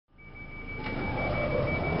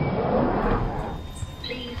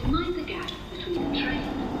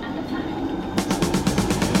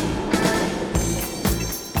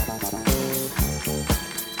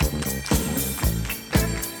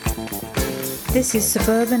This is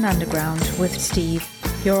Suburban Underground with Steve,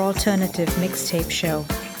 your alternative mixtape show.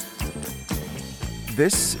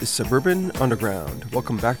 This is Suburban Underground.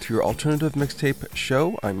 Welcome back to your alternative mixtape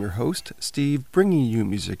show. I'm your host, Steve, bringing you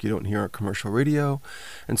music you don't hear on commercial radio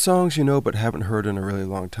and songs you know but haven't heard in a really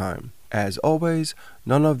long time. As always,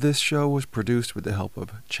 none of this show was produced with the help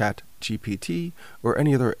of ChatGPT or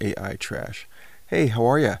any other AI trash. Hey, how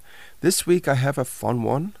are ya? This week I have a fun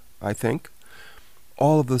one, I think.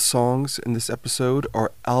 All of the songs in this episode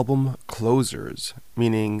are album closers,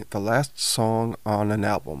 meaning the last song on an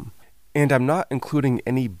album. And I'm not including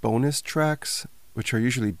any bonus tracks, which are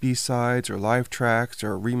usually B-sides or live tracks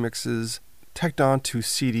or remixes, tacked on to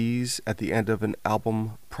CDs at the end of an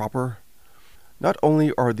album proper. Not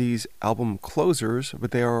only are these album closers, but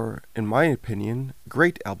they are, in my opinion,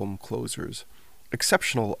 great album closers,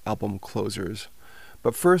 exceptional album closers.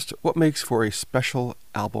 But first, what makes for a special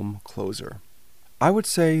album closer? I would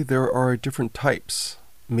say there are different types.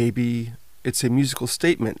 Maybe it's a musical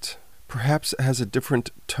statement. Perhaps it has a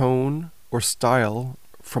different tone or style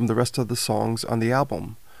from the rest of the songs on the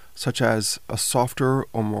album, such as a softer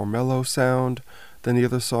or more mellow sound than the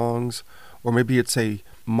other songs, or maybe it's a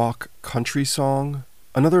mock country song.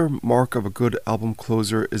 Another mark of a good album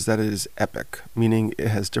closer is that it is epic, meaning it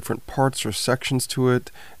has different parts or sections to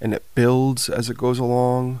it, and it builds as it goes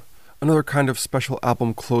along. Another kind of special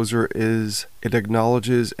album closer is it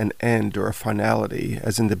acknowledges an end or a finality,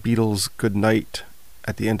 as in the Beatles' Good Night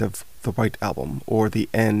at the end of the White Album, or The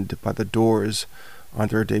End by The Doors on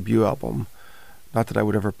their debut album. Not that I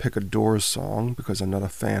would ever pick a Doors song, because I'm not a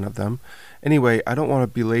fan of them. Anyway, I don't want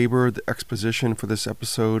to belabor the exposition for this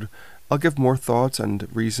episode. I'll give more thoughts and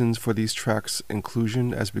reasons for these tracks'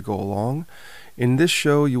 inclusion as we go along. In this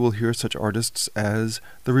show, you will hear such artists as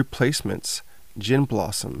The Replacements, Gin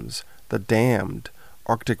Blossoms, The Damned,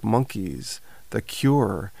 Arctic Monkeys, The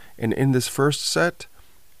Cure, and in this first set,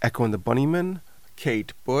 Echo and the Bunnymen,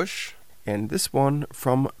 Kate Bush, and this one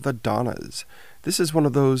from the Donnas. This is one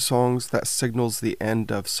of those songs that signals the end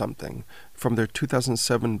of something, from their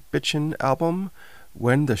 2007 Bitchin' album,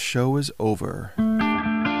 When the Show Is Over.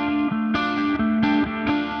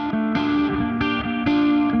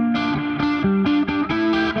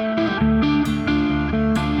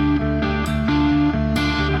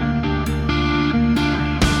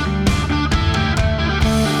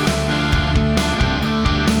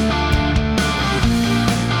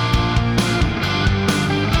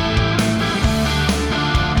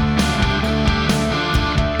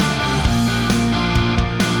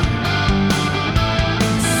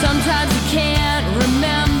 Sometimes you can't remember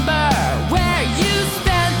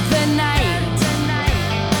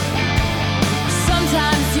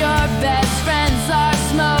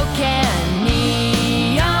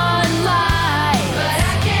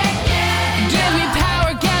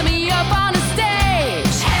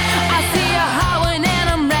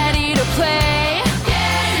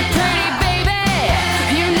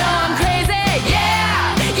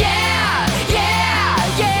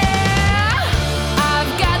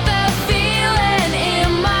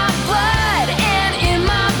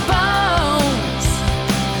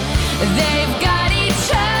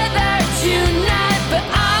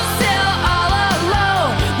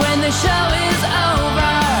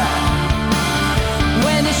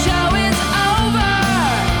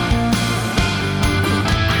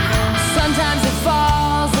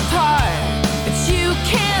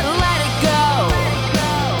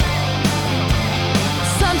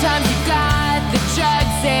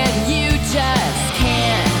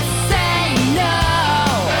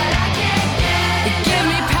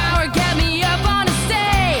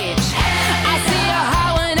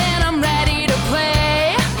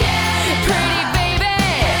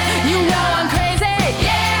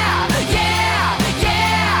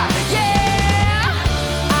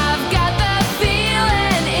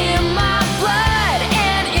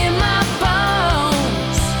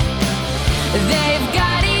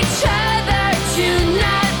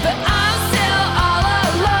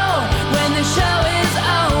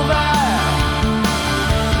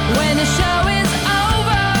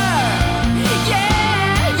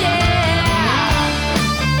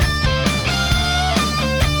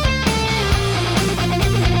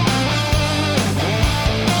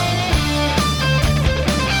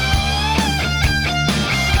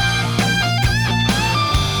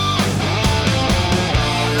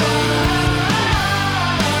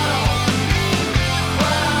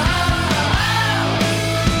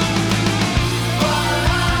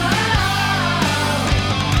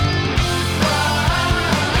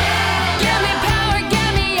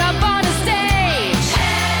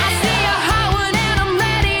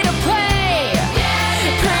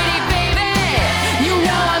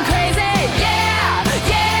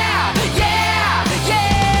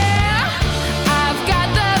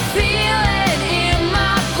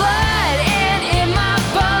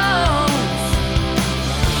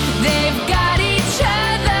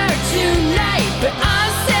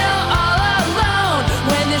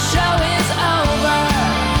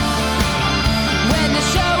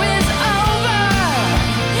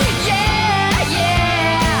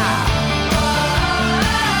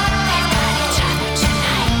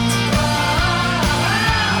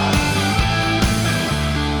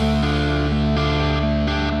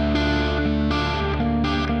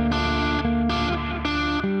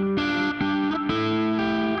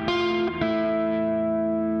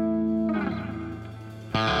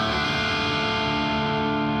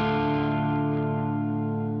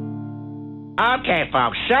Okay,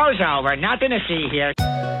 folks, show's over. Nothing to see here.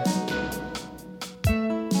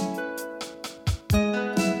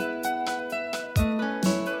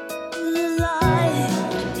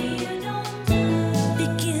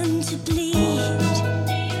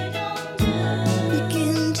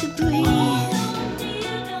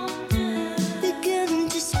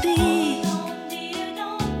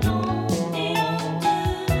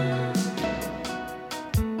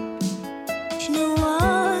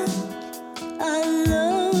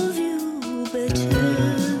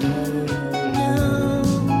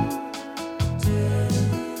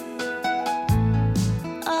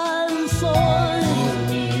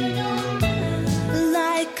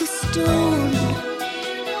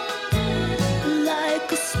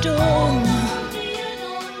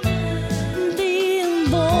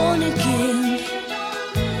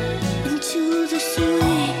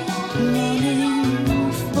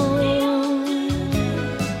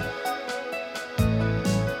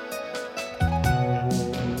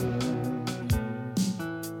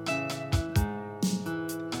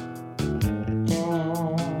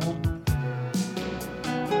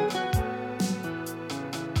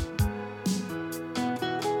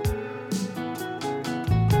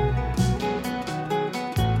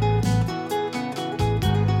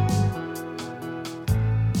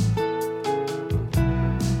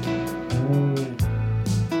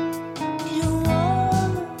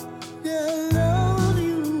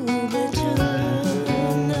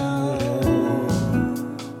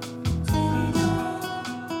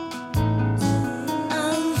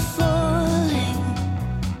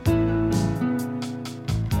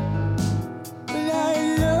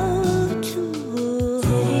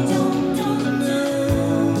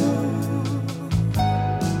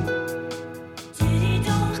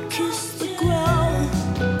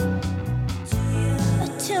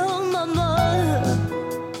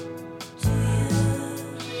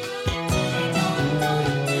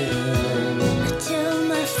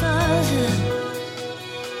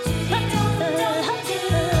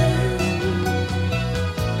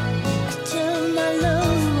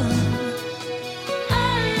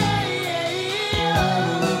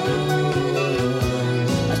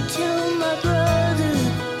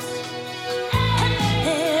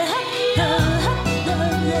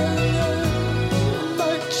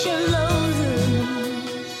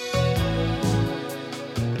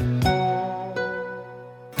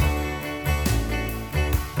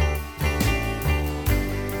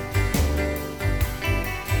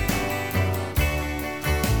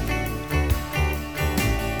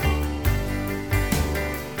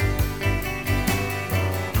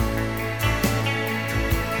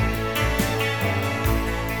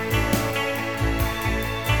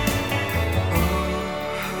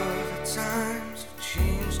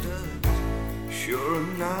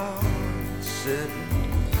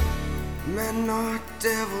 Men are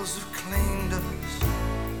devils who claimed us,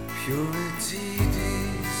 purity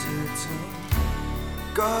deserted.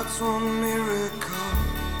 God's one miracle,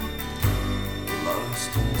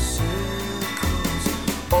 lost in circles.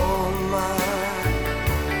 All my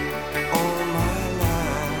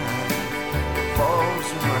life falls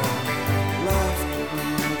around, laughter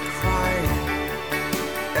and crying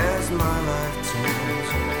as my life turns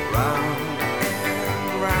round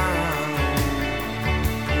and round.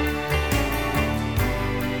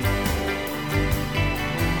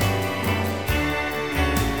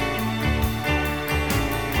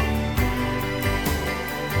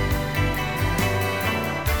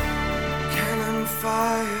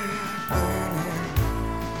 Fire burning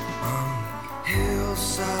on the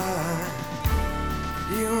hillside.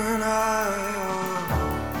 You and I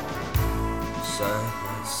are side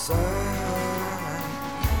by side.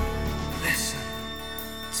 Listen,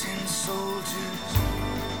 tin soldiers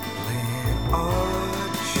playing our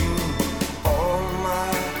tune. All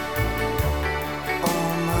my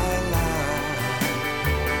life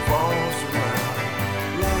falls around,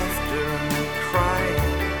 laughter and crying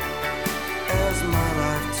as my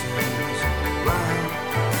life turns round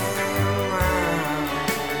and round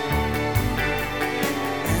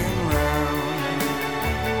and round.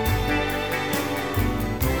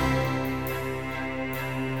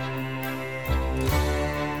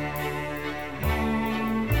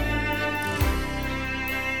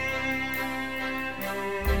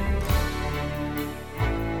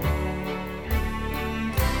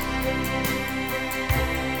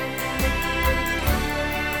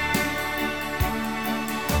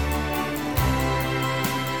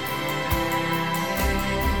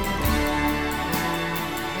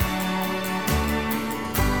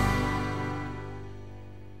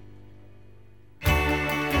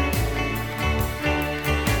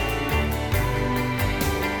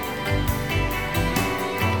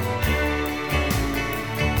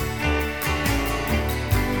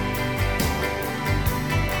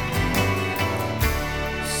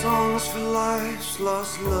 songs for life's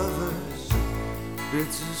lost lovers,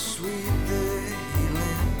 bittersweet the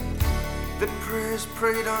healing, the prayers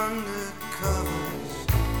prayed under covers,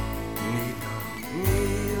 need not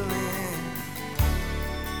kneeling.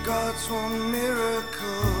 God's one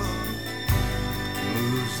miracle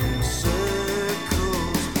moves in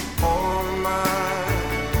circles all my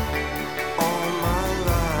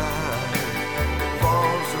life,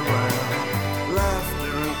 falls around,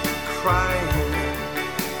 laughter and crying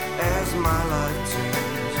as my life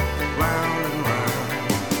turns round and round.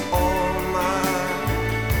 All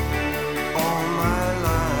my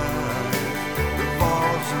life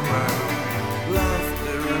revolves around,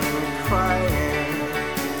 laughter and crying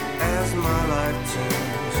as my life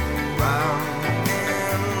turns round and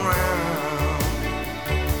round and round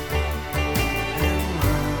and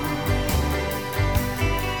round.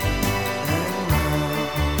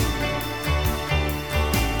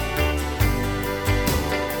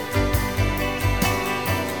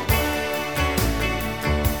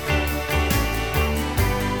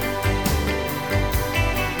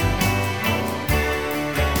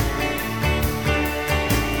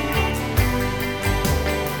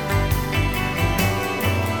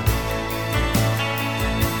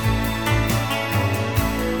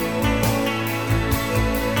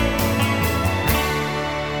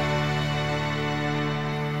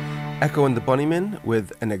 Echo and the Bunnymen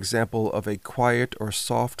with an example of a quiet or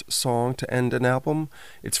soft song to end an album.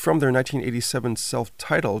 It's from their 1987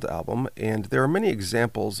 self-titled album, and there are many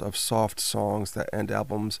examples of soft songs that end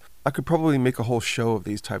albums. I could probably make a whole show of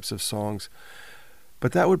these types of songs,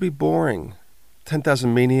 but that would be boring.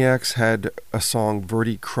 10,000 Maniacs had a song,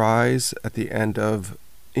 Verdi Cries, at the end of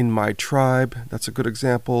In My Tribe. That's a good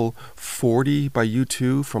example. 40 by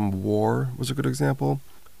U2 from War was a good example.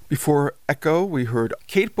 Before Echo, we heard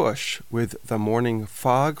Kate Bush with The Morning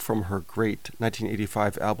Fog from her great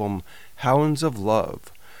 1985 album Hounds of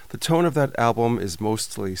Love. The tone of that album is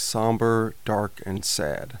mostly somber, dark, and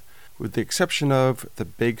sad, with the exception of The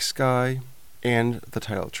Big Sky and the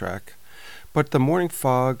title track. But The Morning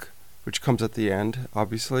Fog, which comes at the end,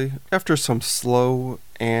 obviously, after some slow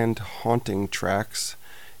and haunting tracks,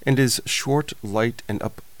 and is short, light, and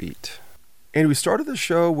upbeat. And we started the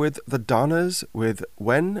show with the Donnas with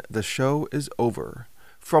When the Show Is Over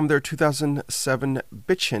from their 2007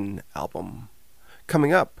 Bitchin' album.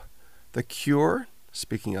 Coming up, The Cure,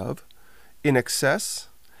 speaking of, In Excess,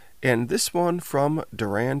 and this one from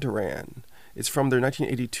Duran Duran. It's from their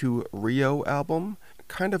 1982 Rio album,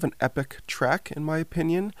 kind of an epic track in my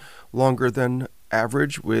opinion, longer than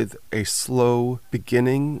average with a slow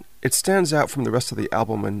beginning. It stands out from the rest of the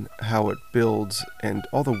album and how it builds and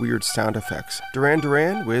all the weird sound effects. Duran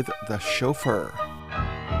Duran with The Chauffeur.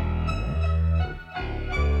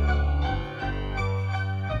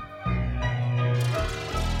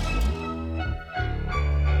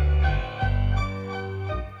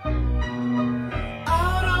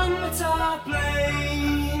 Out on the top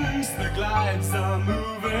lanes, the glides are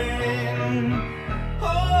moving.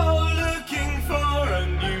 Oh, looking for a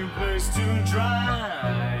new place to drive.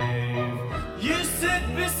 You sit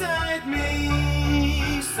beside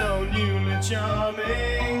me, so newly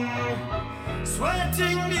charming.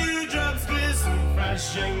 Sweating dewdrops glisten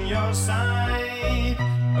fresh in your side.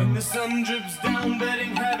 When the sun drips down,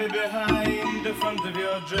 bedding heavy behind the front of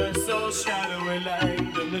your dress, all shadowy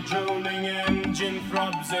lined, and the droning engine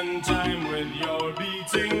throbs in time with your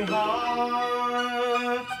beating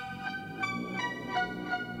heart.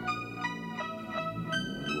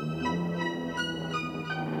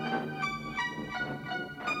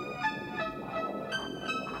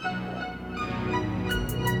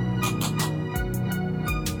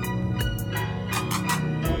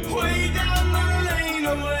 Way down the lane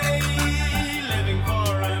away, living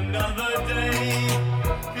for another day.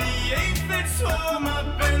 The 8 feet swam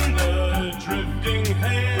up in the drifting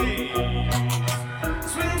haze.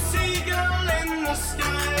 Swim seagull in the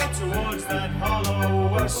sky towards that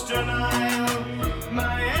hollow western isle.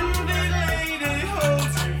 My envied lady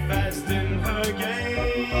holds you fast in her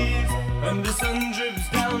gaze, and the sun drips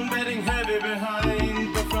down, bedding heavy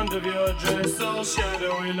behind the front of your dress, all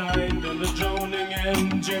shadowy lined, and the droning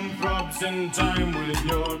engine throbs in time with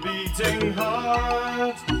your beating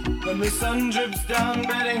heart. When the sun drips down,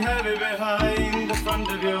 bedding heavy behind the front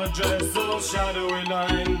of your dress, all shadowy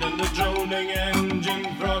lined, and the droning engine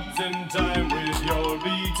throbs in time with your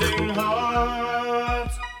beating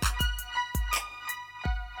heart.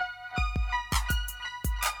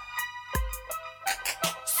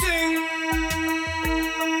 Sing,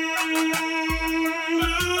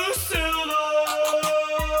 Lucilla.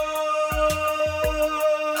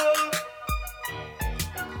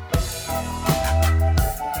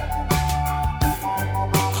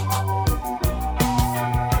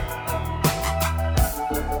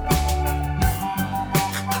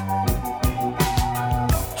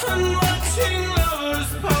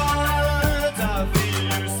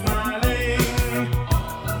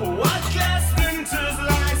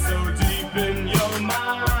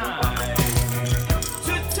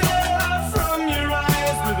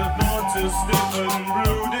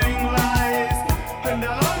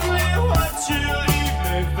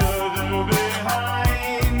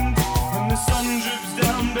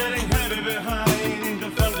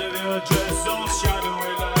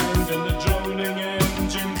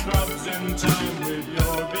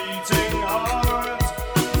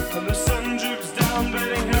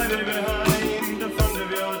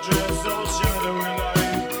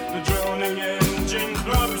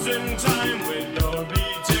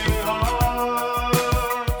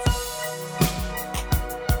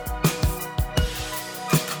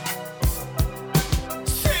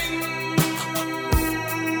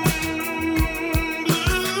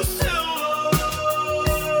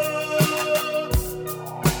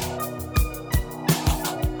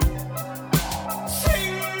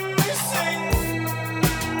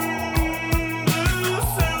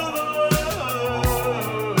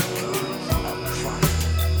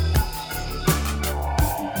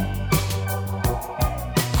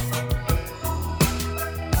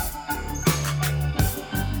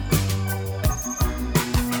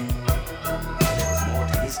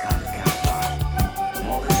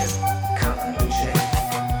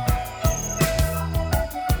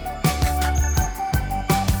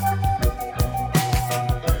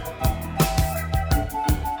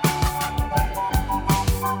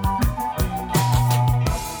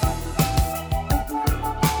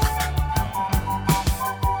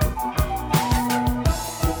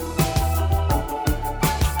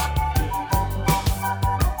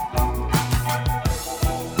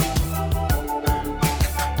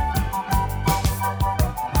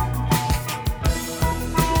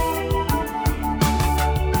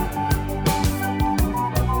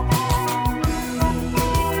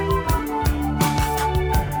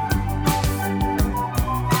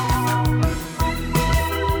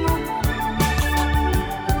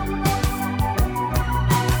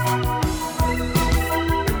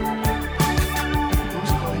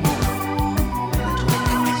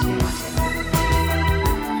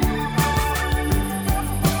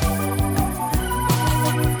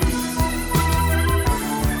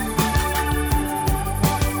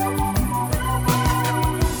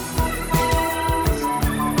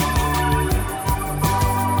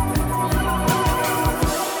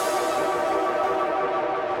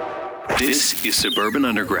 is Suburban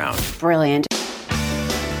Underground. Brilliant.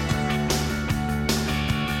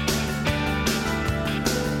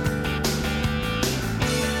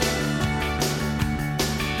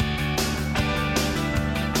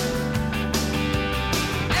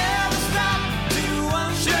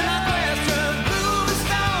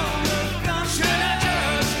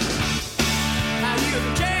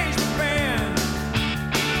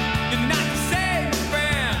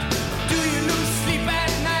 Do you lose sleep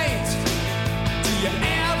at night? Do you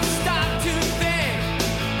ever stop to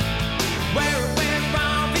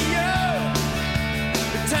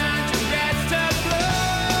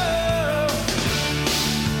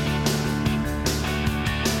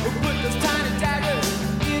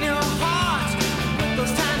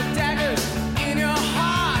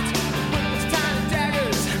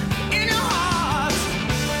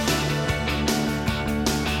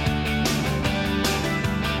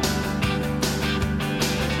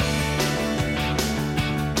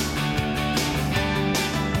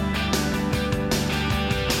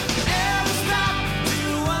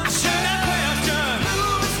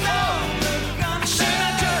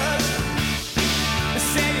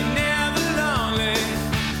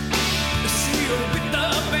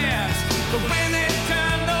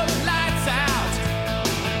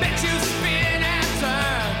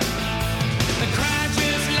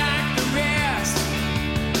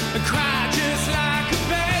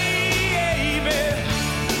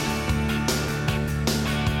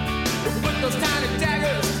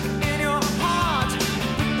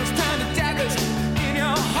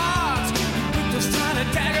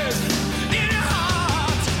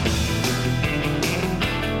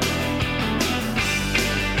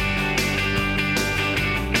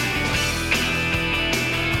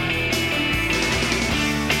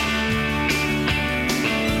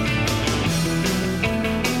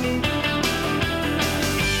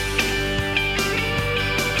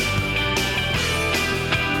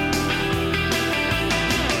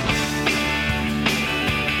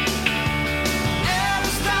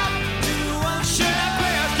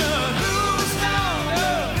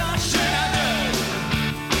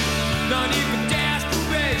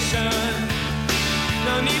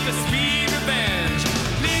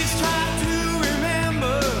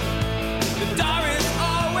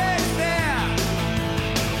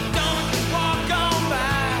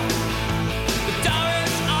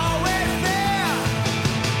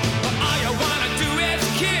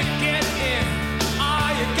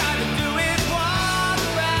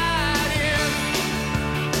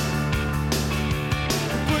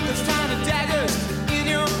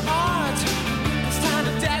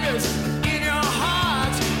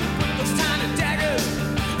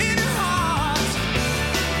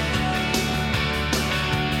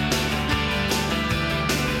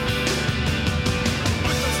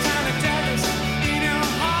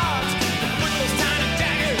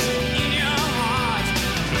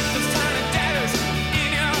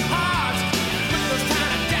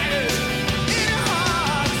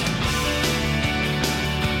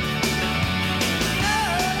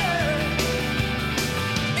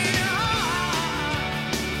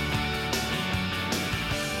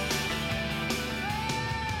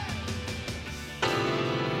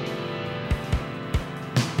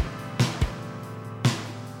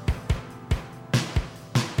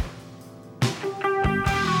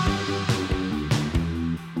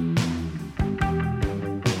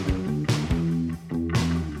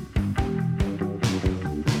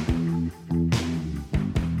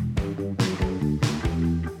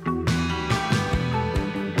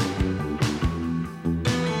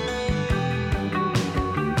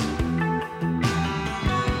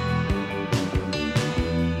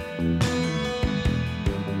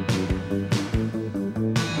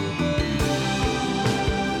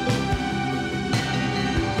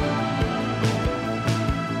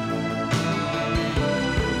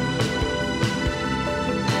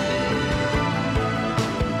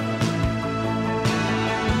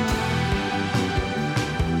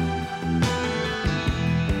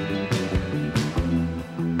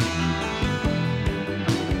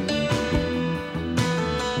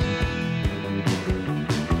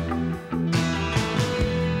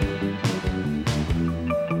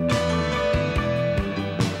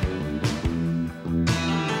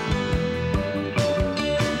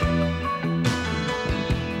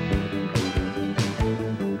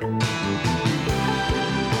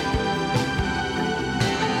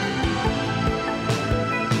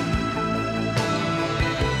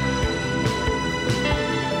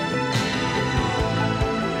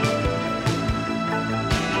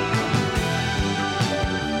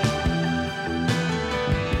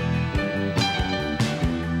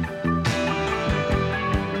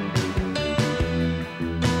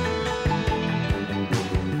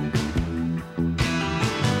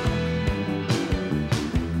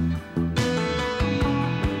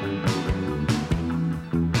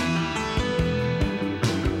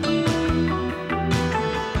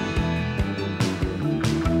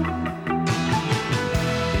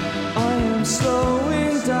am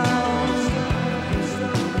slowing down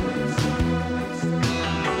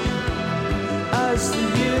as the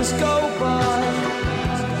years go by.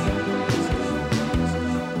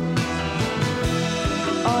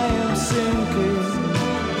 I am sinking.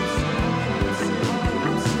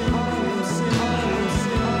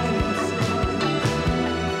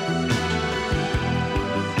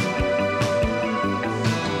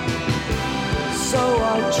 So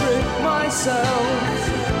I trick myself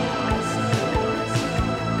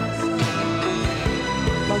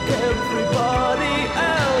like everybody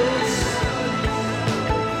else.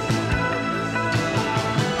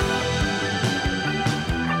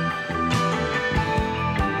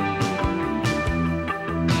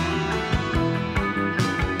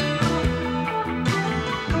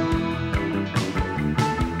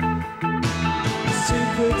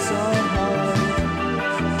 Secrets I hide,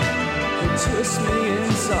 they twist me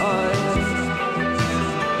inside,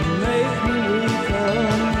 make me weaker.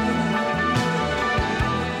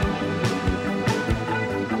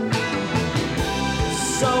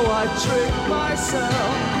 So I trick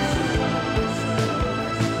myself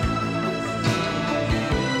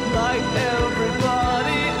like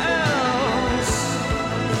everybody else.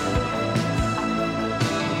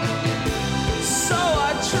 So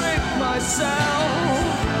I trick myself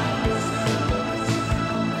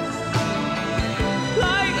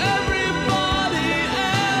like everybody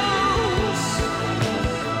else.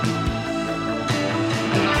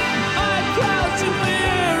 I count to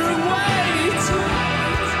fear and wait.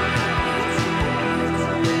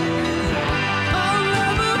 I'll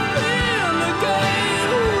never feel again.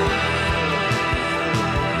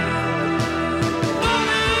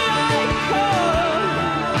 Only I come.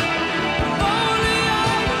 Only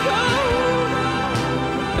I come.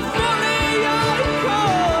 If only I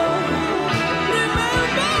come.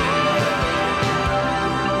 Remember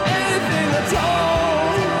anything at all.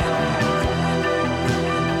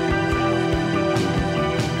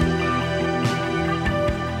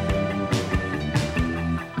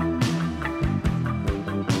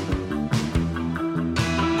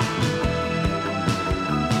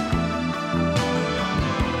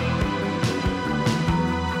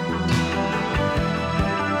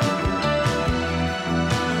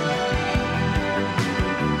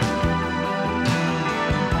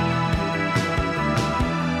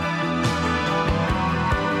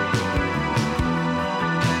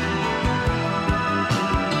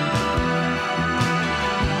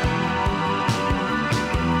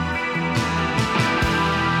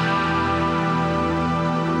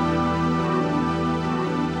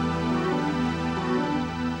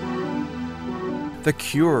 The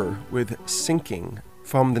Cure with Sinking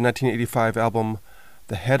from the 1985 album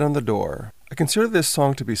The Head on the Door. I consider this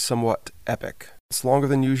song to be somewhat epic. It's longer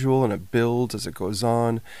than usual and it builds as it goes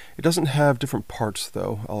on. It doesn't have different parts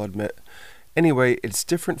though, I'll admit. Anyway, it's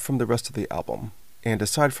different from the rest of the album. And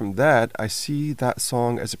aside from that, I see that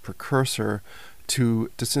song as a precursor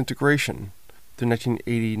to Disintegration, the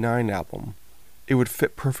 1989 album. It would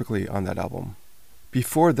fit perfectly on that album.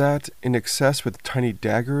 Before that, In Excess with Tiny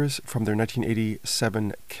Daggers from their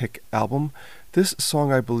 1987 Kick album, this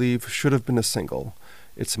song I believe should have been a single.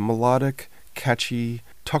 It's melodic, catchy,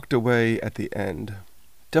 tucked away at the end.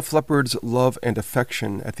 Def Leppard's Love and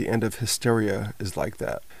Affection at the end of Hysteria is like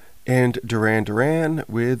that. And Duran Duran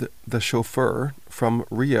with The Chauffeur from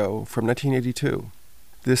Rio from 1982.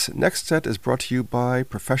 This next set is brought to you by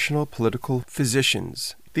Professional Political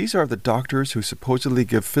Physicians. These are the doctors who supposedly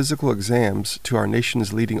give physical exams to our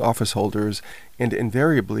nation's leading office holders and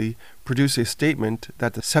invariably produce a statement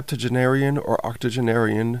that the septuagenarian or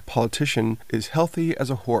octogenarian politician is healthy as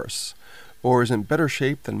a horse or is in better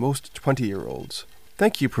shape than most 20-year-olds.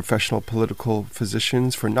 Thank you, Professional Political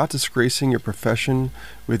Physicians, for not disgracing your profession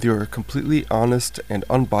with your completely honest and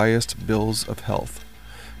unbiased bills of health.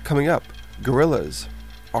 Coming up, Gorillaz,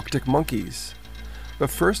 Arctic Monkeys. But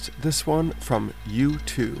first, this one from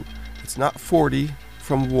U2. It's not 40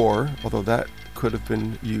 from War, although that could have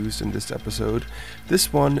been used in this episode.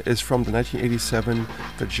 This one is from the 1987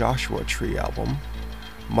 The Joshua Tree album,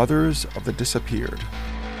 Mothers of the Disappeared.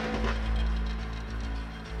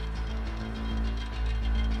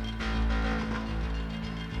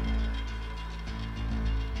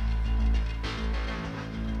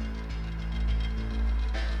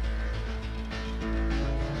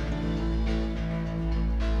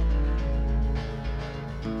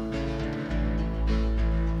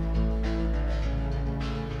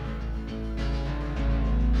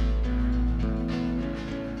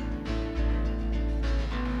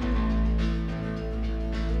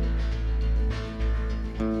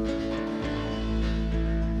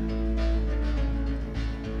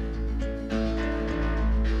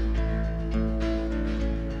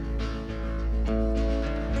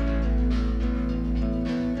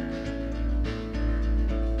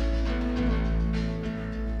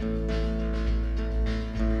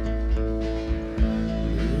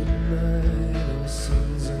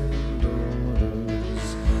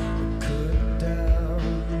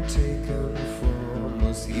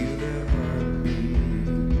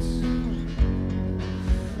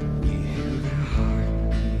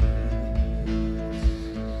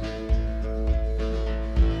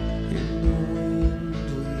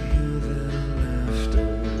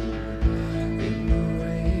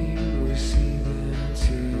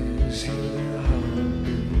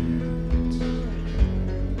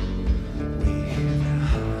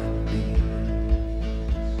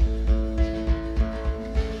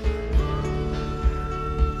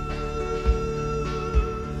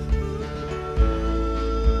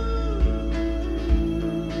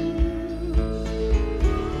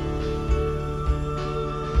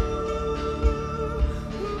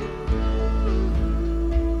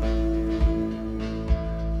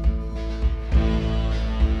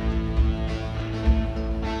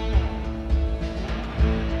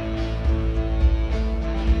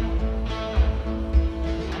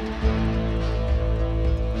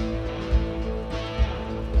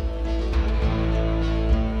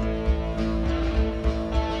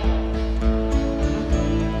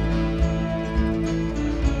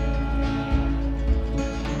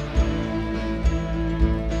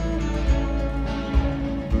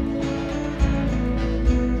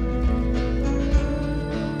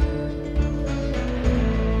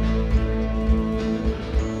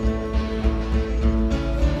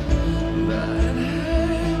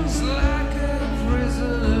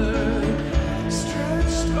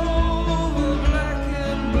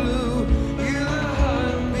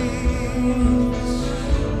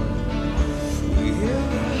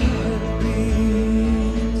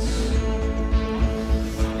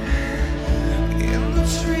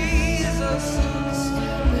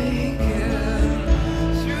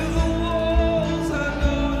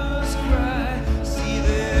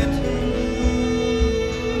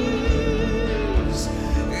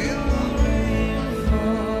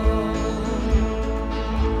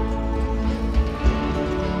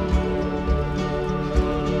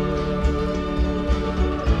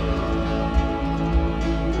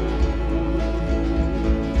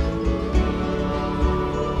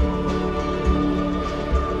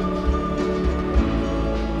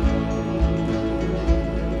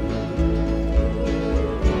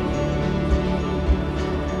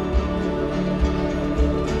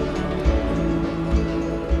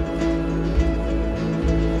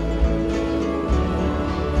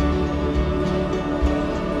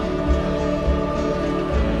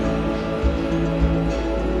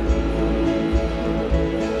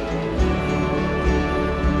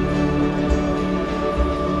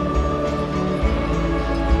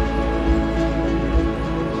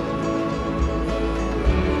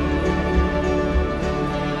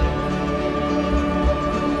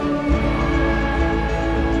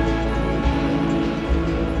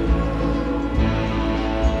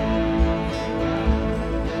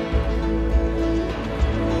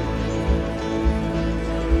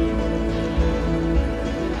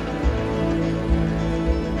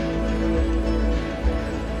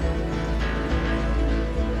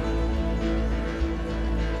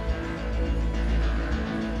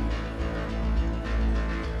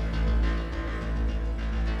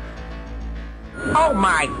 Oh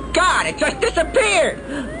my God, it just disappeared!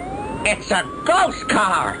 It's a ghost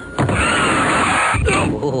car!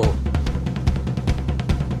 Ooh.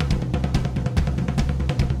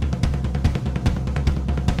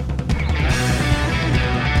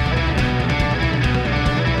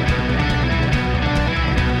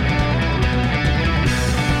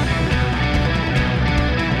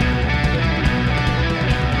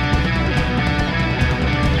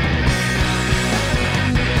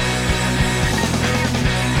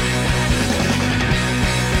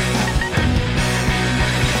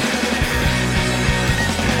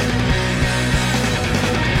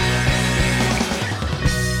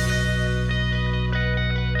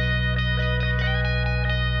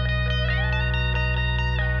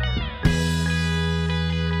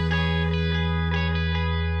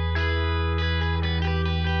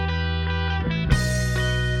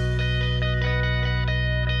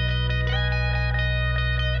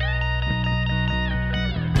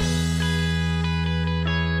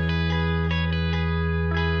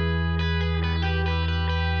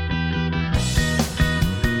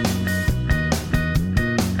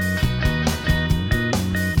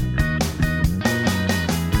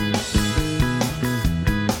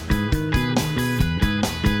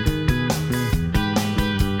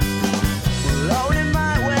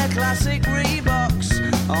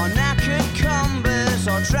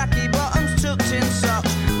 Tracky bottoms tucked in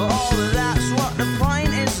socks, but all of that's what the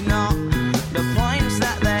point is not. The point's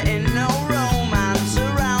that there ain't no romance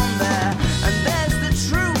around there, and there's the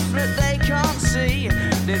truth that they can't see.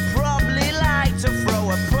 They'd probably like to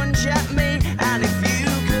throw a punch at me, and if you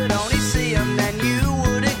could only see them, then you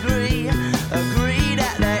would agree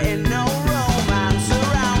that there ain't no romance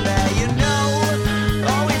around there. You know,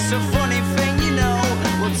 oh, it's a funny thing, you know.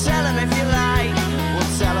 We'll tell them if you like,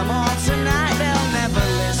 we'll tell them all tonight. They'll never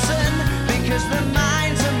listen, because their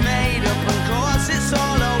minds are made up, and course it's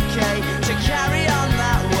all okay to carry on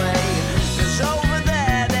that way. 'Cause over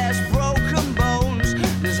there, there's broken bones,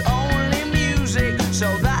 there's only music,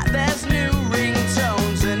 so that there's new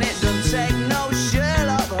ringtones, and it don't take no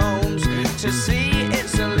Sherlock Holmes to see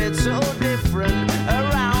it's a little different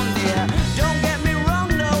around here. Don't get me wrong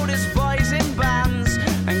though, there's boys in bands,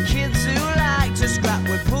 and kids who like to scrap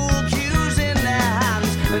with pool cues in their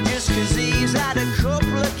hands, and just 'cause he's had a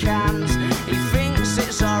couple of cans, he thinks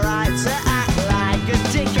it's alright to act like a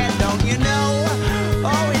dickhead, don't you know?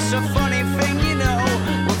 Oh, it's a funny thing, you know.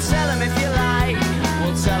 We'll tell them if you like,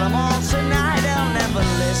 we'll tell them all tonight. They'll never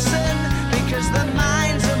listen, because their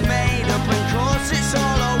minds are made up, and course it's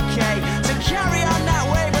all okay to carry on that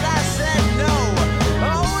way, but I said no.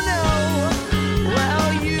 Oh no,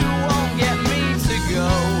 well you won't get me to go,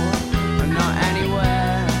 not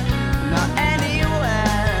anywhere, not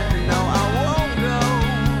anywhere, no I won't go.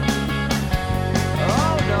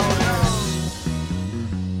 Oh no, no.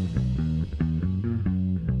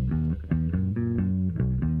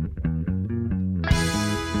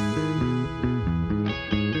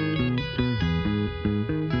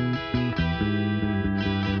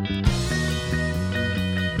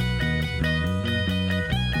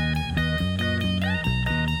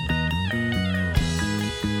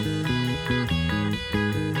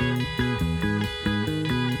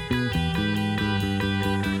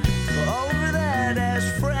 But over there, there's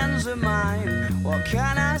friends of mine. What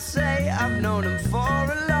can I say? I've known them for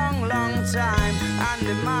a long, long time, and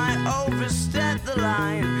they might overstep the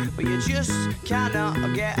line, but you just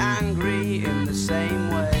cannot get angry in the same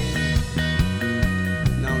way.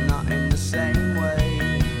 No, not in the same way.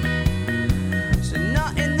 So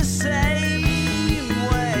not in the same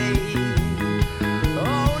way.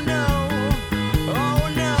 Oh no, oh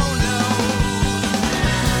no, no.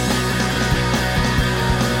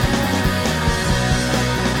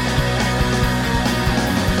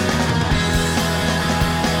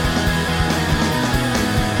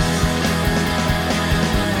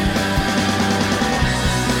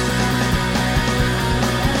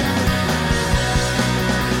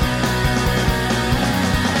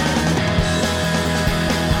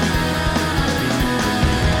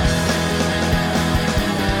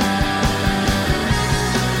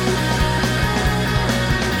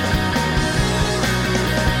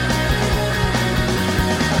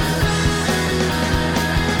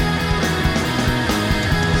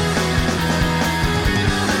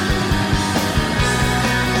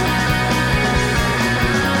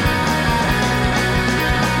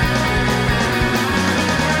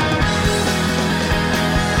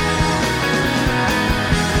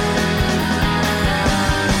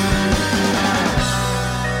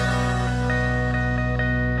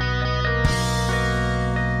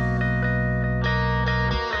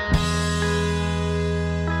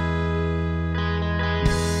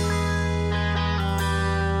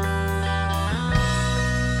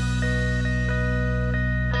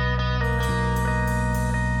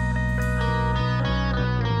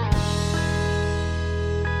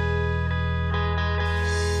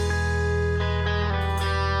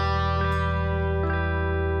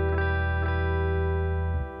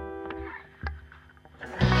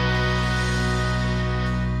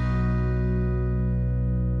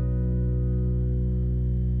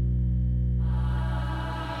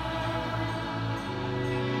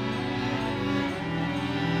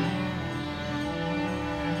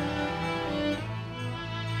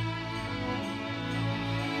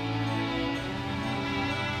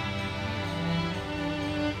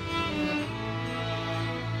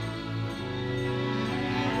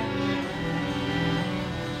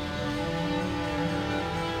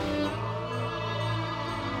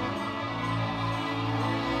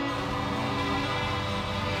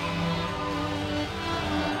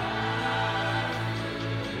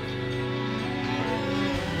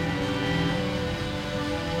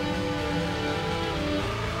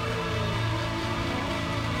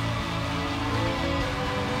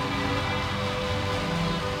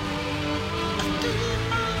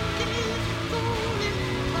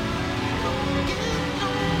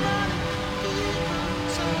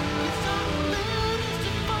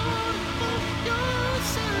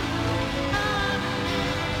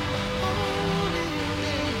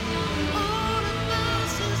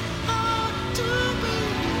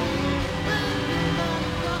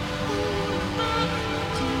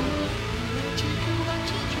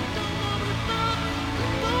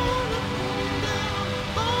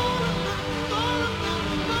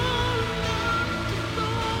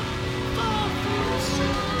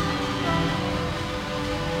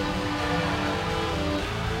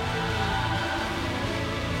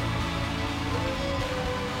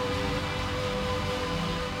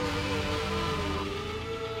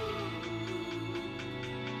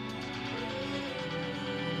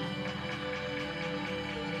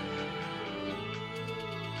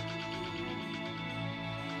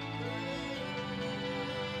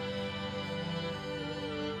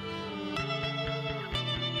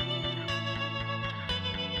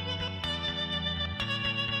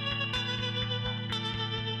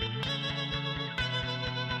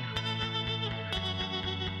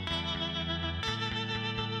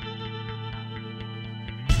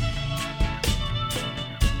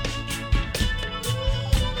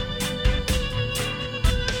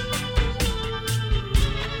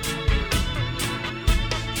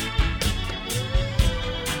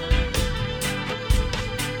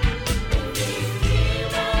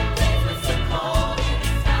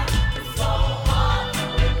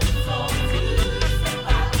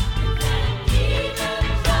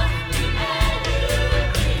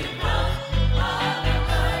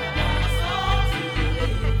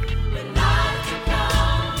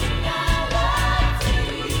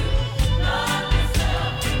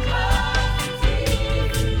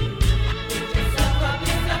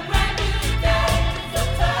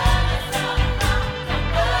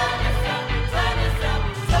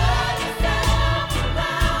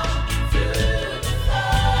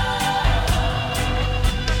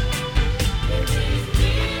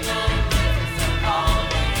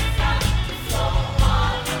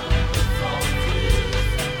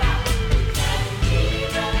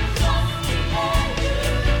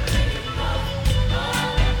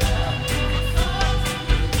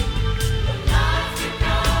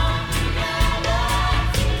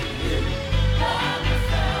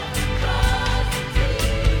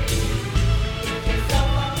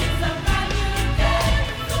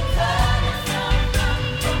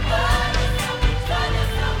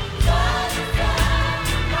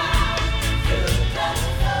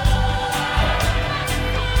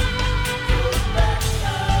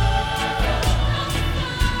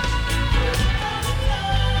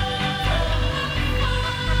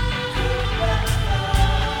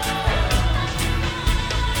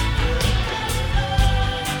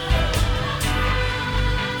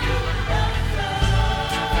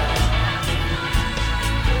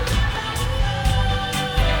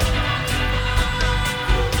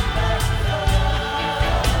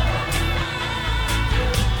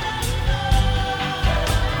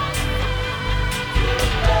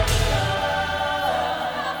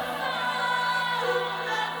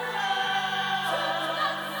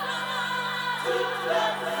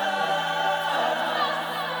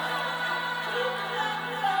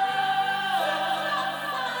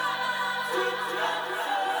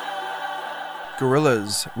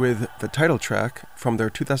 Gorillaz with the title track from their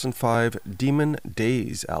 2005 Demon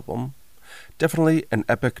Days album. Definitely an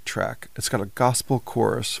epic track. It's got a gospel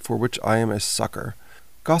chorus for which I am a sucker.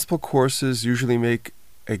 Gospel choruses usually make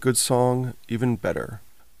a good song even better.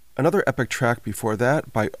 Another epic track before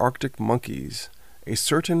that by Arctic Monkeys, A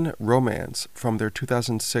Certain Romance from their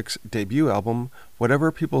 2006 debut album,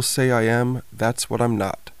 Whatever People Say I Am, That's What I'm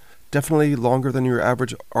Not. Definitely longer than your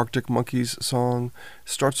average Arctic Monkeys song.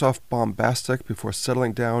 Starts off bombastic before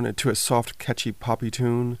settling down into a soft, catchy poppy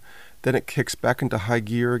tune. Then it kicks back into high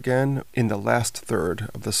gear again in the last third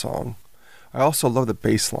of the song. I also love the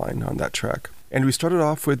bass line on that track. And we started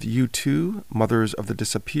off with U2, Mothers of the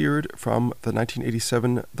Disappeared, from the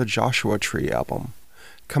 1987 The Joshua Tree album.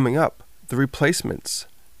 Coming up, The Replacements,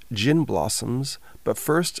 Gin Blossoms, but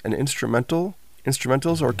first an instrumental.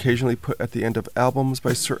 Instrumentals are occasionally put at the end of albums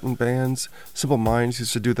by certain bands. Simple Minds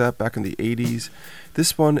used to do that back in the 80s.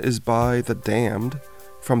 This one is by The Damned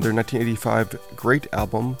from their 1985 great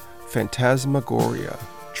album, Phantasmagoria,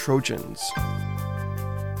 Trojans.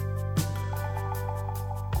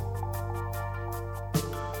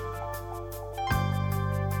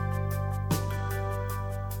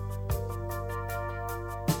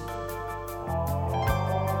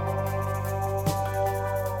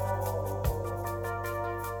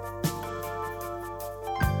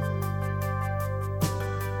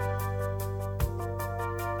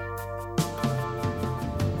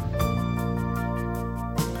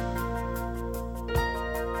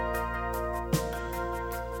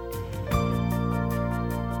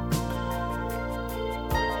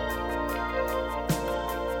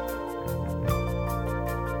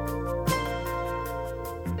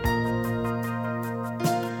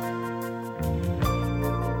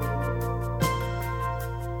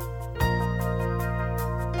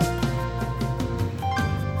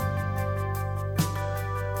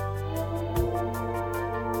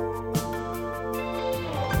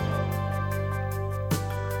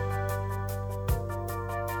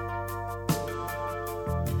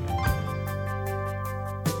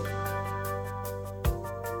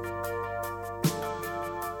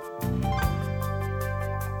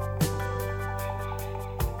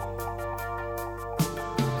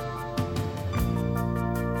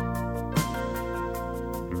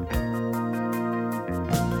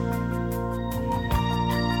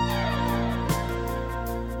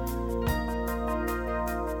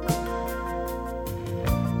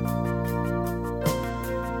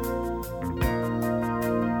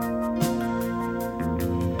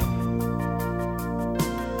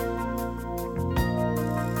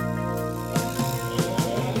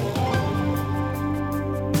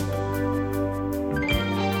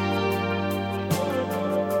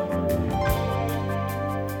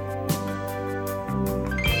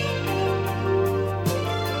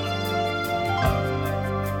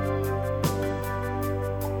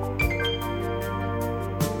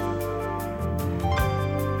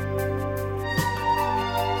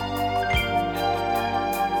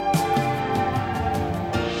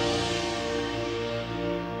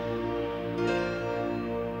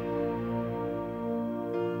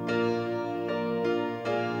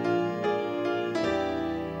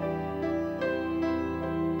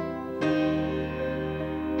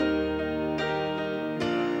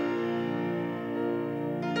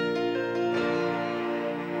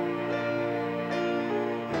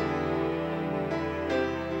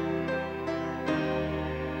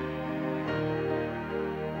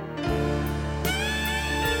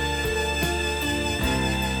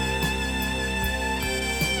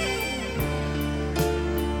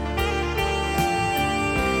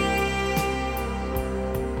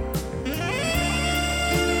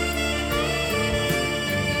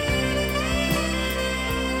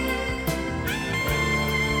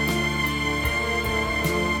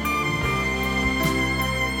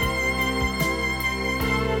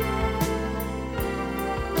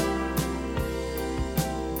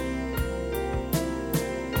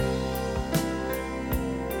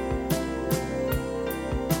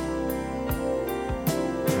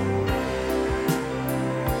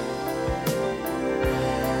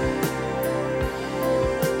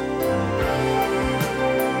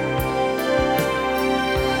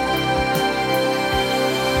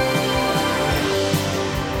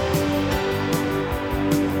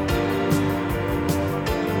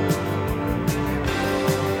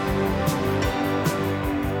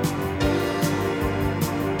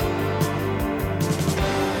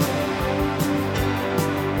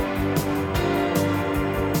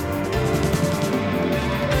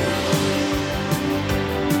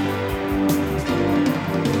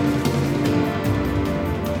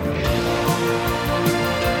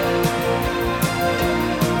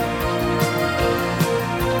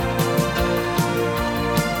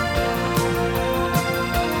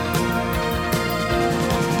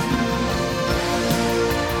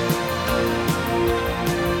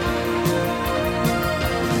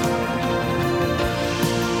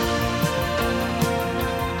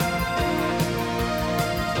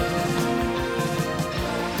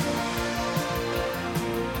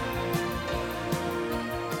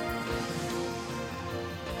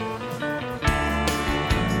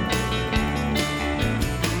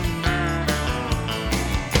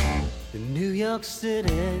 York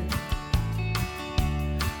City,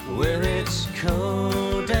 where it's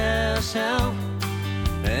cold as hell,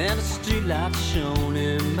 and the streetlights shone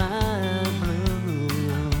in my blue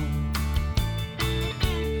room.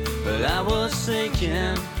 But I was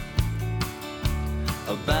thinking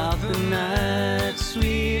about the nights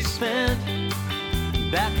we spent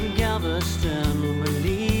back in Galveston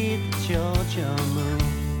beneath the Georgia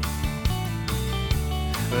moon.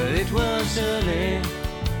 But it was early,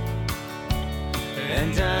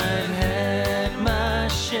 and I'd had my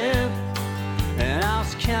ship, and I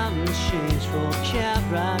was counting change for a cab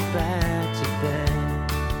right back to bed.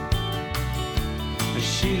 And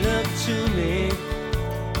she looked to me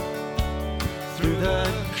through the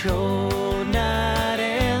cold night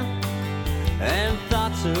air, and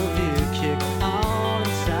thoughts of you kicked all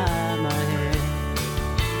inside my head.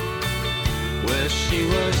 Well, she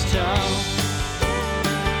was tall,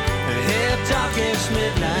 her hair dark as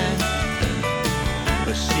midnight,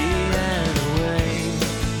 but she had a way,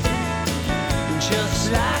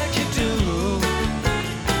 just like you do,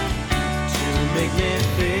 to make me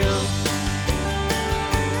feel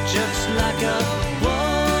just like a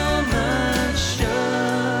woman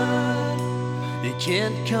should. You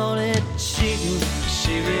can't call it cheating,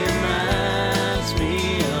 she reminds me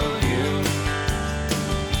of you.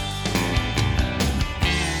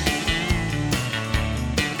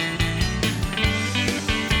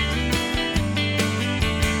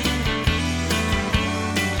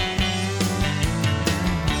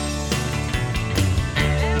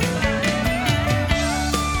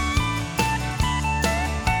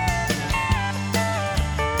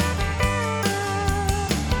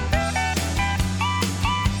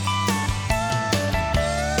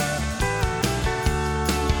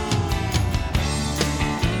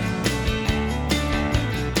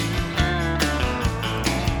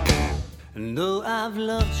 I've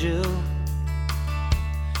loved you,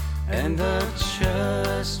 and the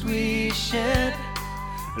trust we shared,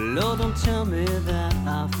 Lord, don't tell me that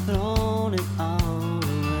I've thrown it all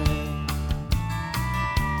away.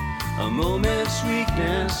 A moment's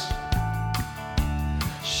weakness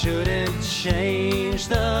shouldn't change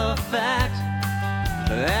the fact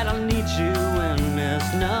that I need you when there's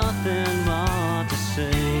nothing more to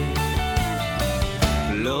say.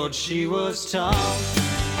 Lord, she was tall,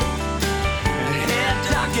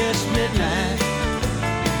 dark as midnight,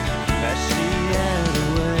 as she had a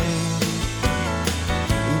way,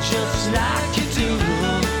 just like you do,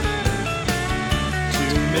 to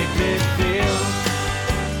make me feel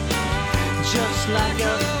just like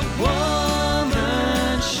a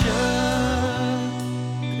woman should.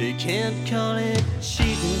 You can't call it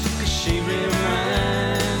cheating, 'cause she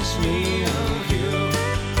reminds me of you.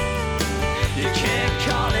 You can't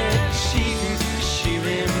call it cheating, 'cause she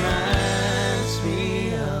reminds me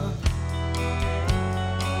of.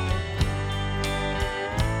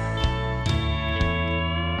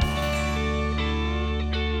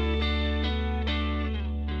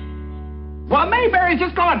 Well, Mayberry's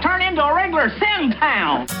just gonna turn into a regular sin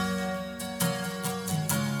town.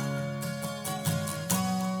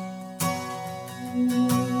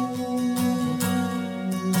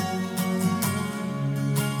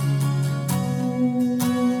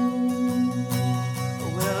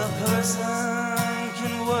 Well, a person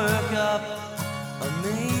can work up a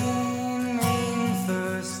mean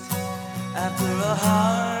thirst after a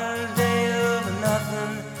hard day of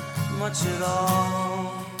nothing much at all.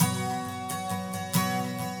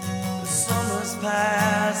 Summer's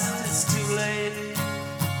past, it's too late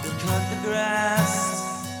to cut the grass.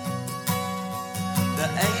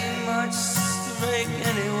 There ain't much to rake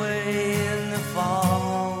anyway in the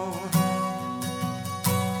fall.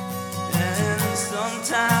 And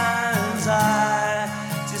sometimes I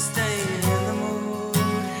just ain't in the mood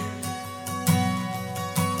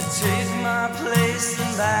to take my place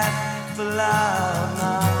and back for loud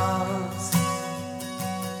mouths.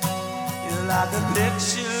 You're like a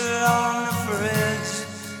picture on the fridge,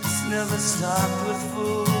 it's never stocked with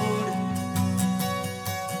food.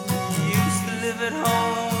 You used to live at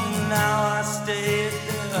home, now I stay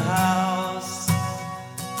at the house.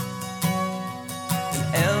 And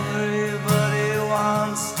everybody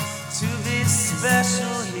wants to be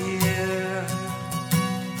special here.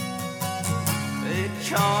 They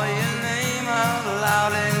call your name out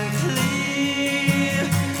loud and clear.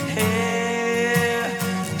 Here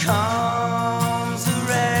comes a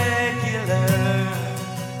regular.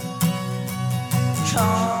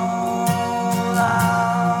 Call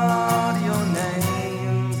out your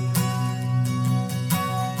name.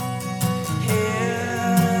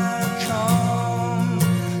 Here comes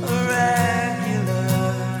a regular.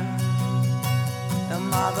 Am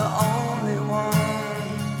I the only one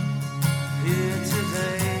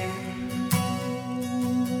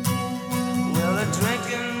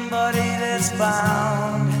is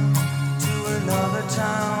bound to another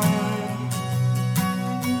town.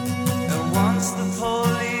 And once the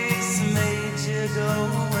police made you go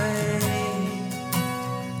away,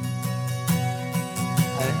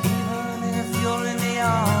 and even if you're in the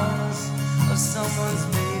arms of someone's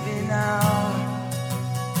baby now,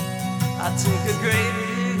 I took a great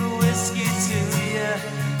big whiskey to you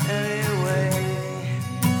anyway.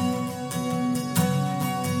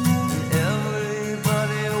 And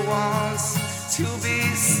everybody wants to be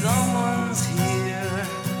someone's here.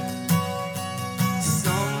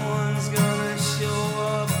 Someone's gonna show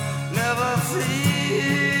up, never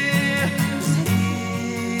fear.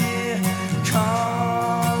 Here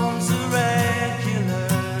comes a regular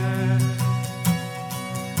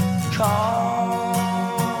call.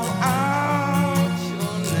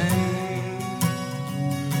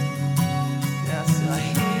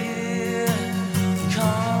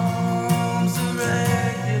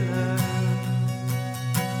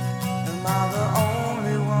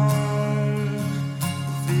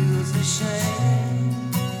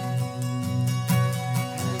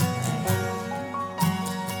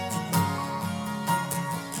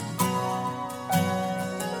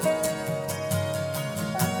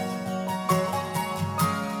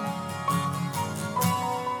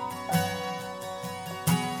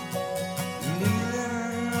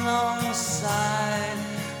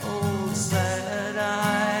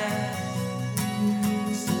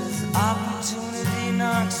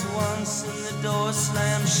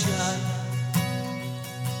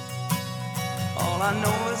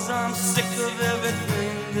 I'm sick of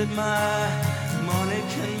everything that my money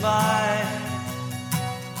can buy.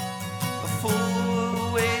 A fool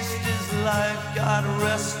will waste his life, God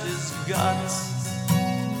rest his guts.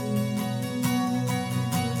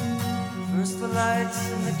 First the lights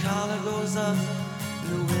and the collar goes up, and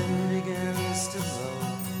the wind begins to blow.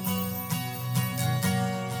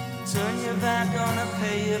 Turn your back on a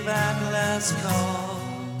pay your back last call.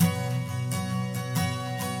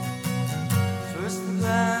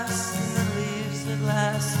 Grass and the leaves at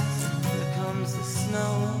last, here comes the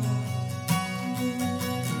snow.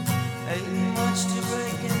 Ain't much to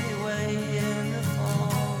break anyway in the fall.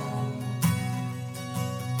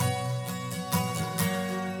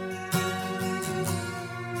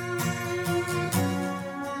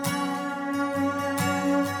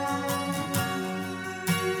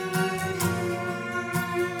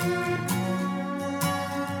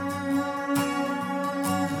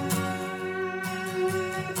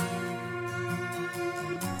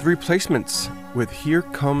 The Replacements with Here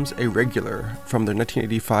Comes a Regular from their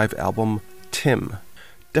 1985 album Tim.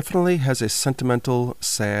 Definitely has a sentimental,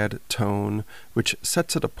 sad tone, which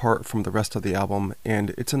sets it apart from the rest of the album, and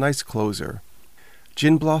it's a nice closer.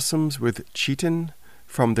 Gin Blossoms with Cheatin'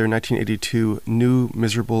 from their 1982 New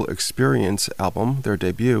Miserable Experience album, their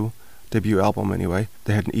debut album anyway.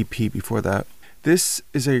 They had an EP before that. This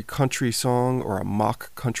is a country song, or a mock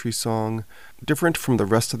country song, different from the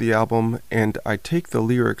rest of the album, and I take the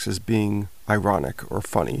lyrics as being ironic or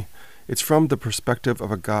funny. It's from the perspective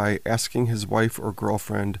of a guy asking his wife or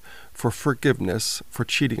girlfriend for forgiveness for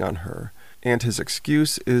cheating on her, and his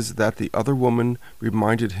excuse is that the other woman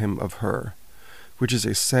reminded him of her, which is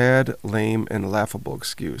a sad, lame, and laughable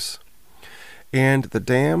excuse. And The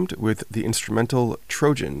Damned with the instrumental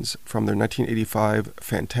Trojans from their 1985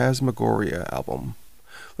 Phantasmagoria album.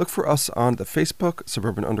 Look for us on the Facebook,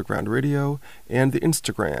 Suburban Underground Radio, and the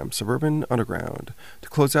Instagram, Suburban Underground. To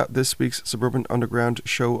close out this week's Suburban Underground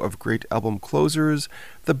show of great album closers,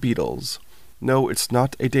 The Beatles. No, it's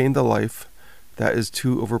not A Day in the Life. That is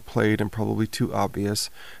too overplayed and probably too obvious.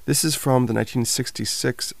 This is from the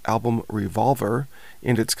 1966 album Revolver,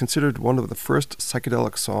 and it's considered one of the first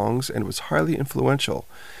psychedelic songs and was highly influential.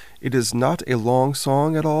 It is not a long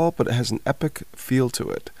song at all, but it has an epic feel to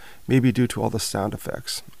it. Maybe due to all the sound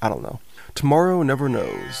effects. I don't know. Tomorrow never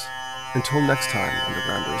knows. Until next time,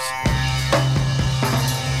 Undergrounders.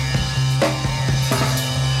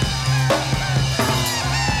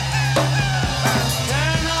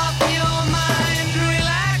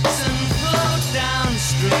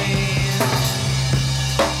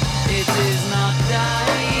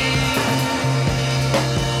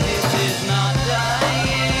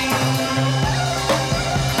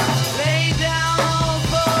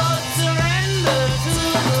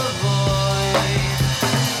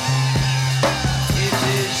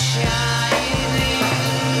 Shine.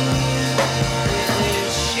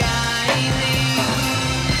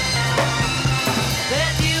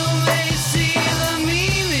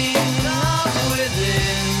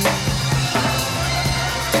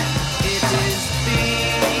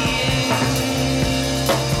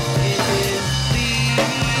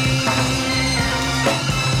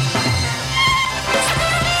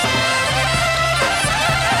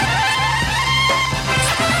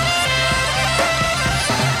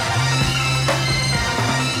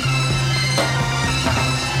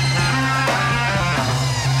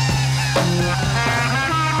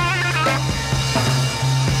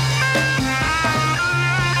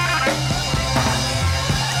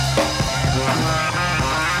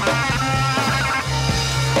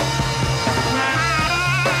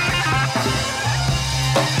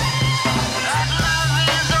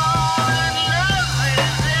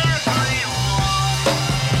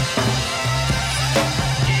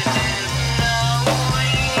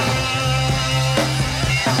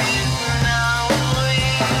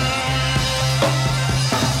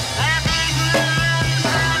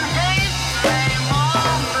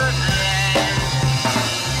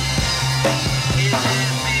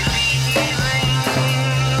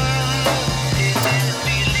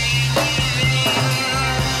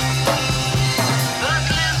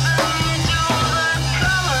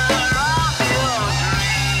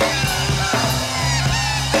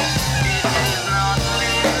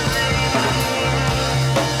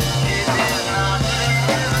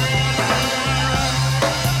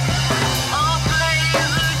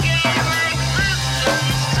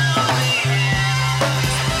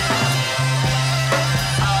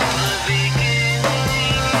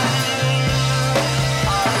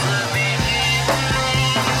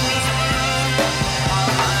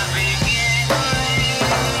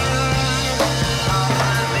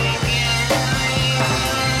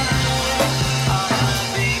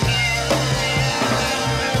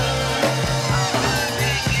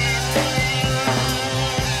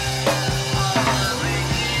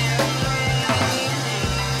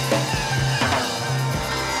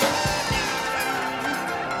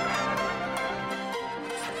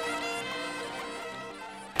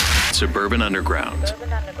 Suburban Underground.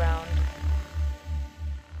 Urban Underground.